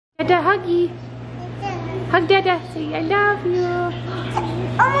Dada huggy. Hug Dada. Say, I love you.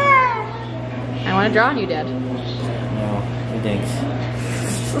 I want to draw on you, Dad. No, no thanks.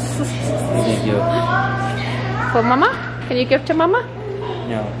 Thank you. For Mama? Can you give to Mama?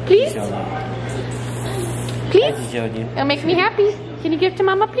 No. Please? Please? I showed you. It'll make me happy. Can you give to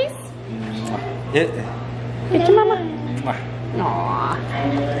Mama, please? Yeah. Give to Mama. Aww.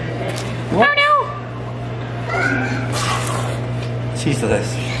 Oh no!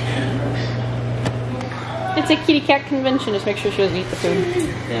 Jesus. It's a kitty cat convention. Just make sure she doesn't eat the food.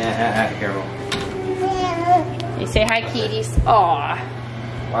 Yeah, careful. You say hi, kitties. Aww.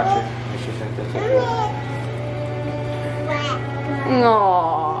 Watch her. Make sure she's like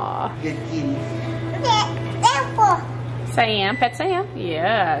Aww. Good kitties. Siam, pet Siam.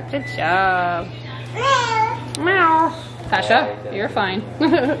 Yeah, good job. Meow. Tasha, you're fine.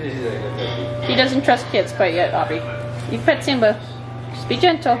 He doesn't trust kids quite yet, Aubrey. You pet Simba. Just be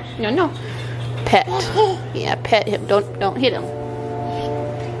gentle. No. Pet. Yeah, pet him. Don't hit him.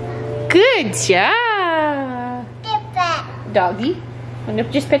 Good job. Doggy.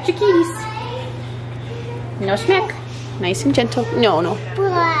 Just pet your kitties. No smack. Nice and gentle. No.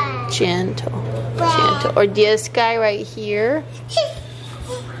 Gentle. Or this guy right here.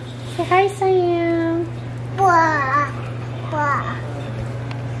 Say hi, Siam.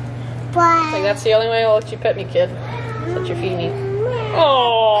 Like, that's the only way I'll let you pet me, kid. That's what you're feeding me.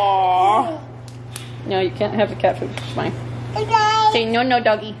 Aww. No, you can't have the cat food. It's fine. Say no,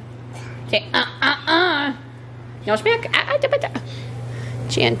 doggy. Say No smack.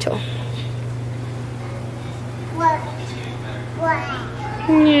 Gentle.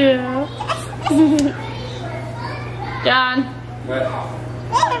 Yeah. John.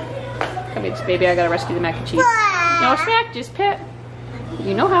 Come here, baby. I gotta rescue the mac and cheese. No smack, just pet.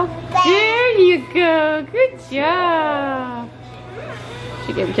 You know how. There you go. Good job.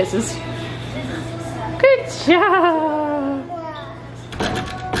 She gave him kisses. Good job.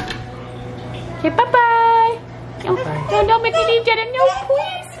 Okay, bye-bye. No, don't make me leave, Jenna. No,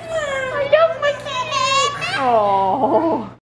 please.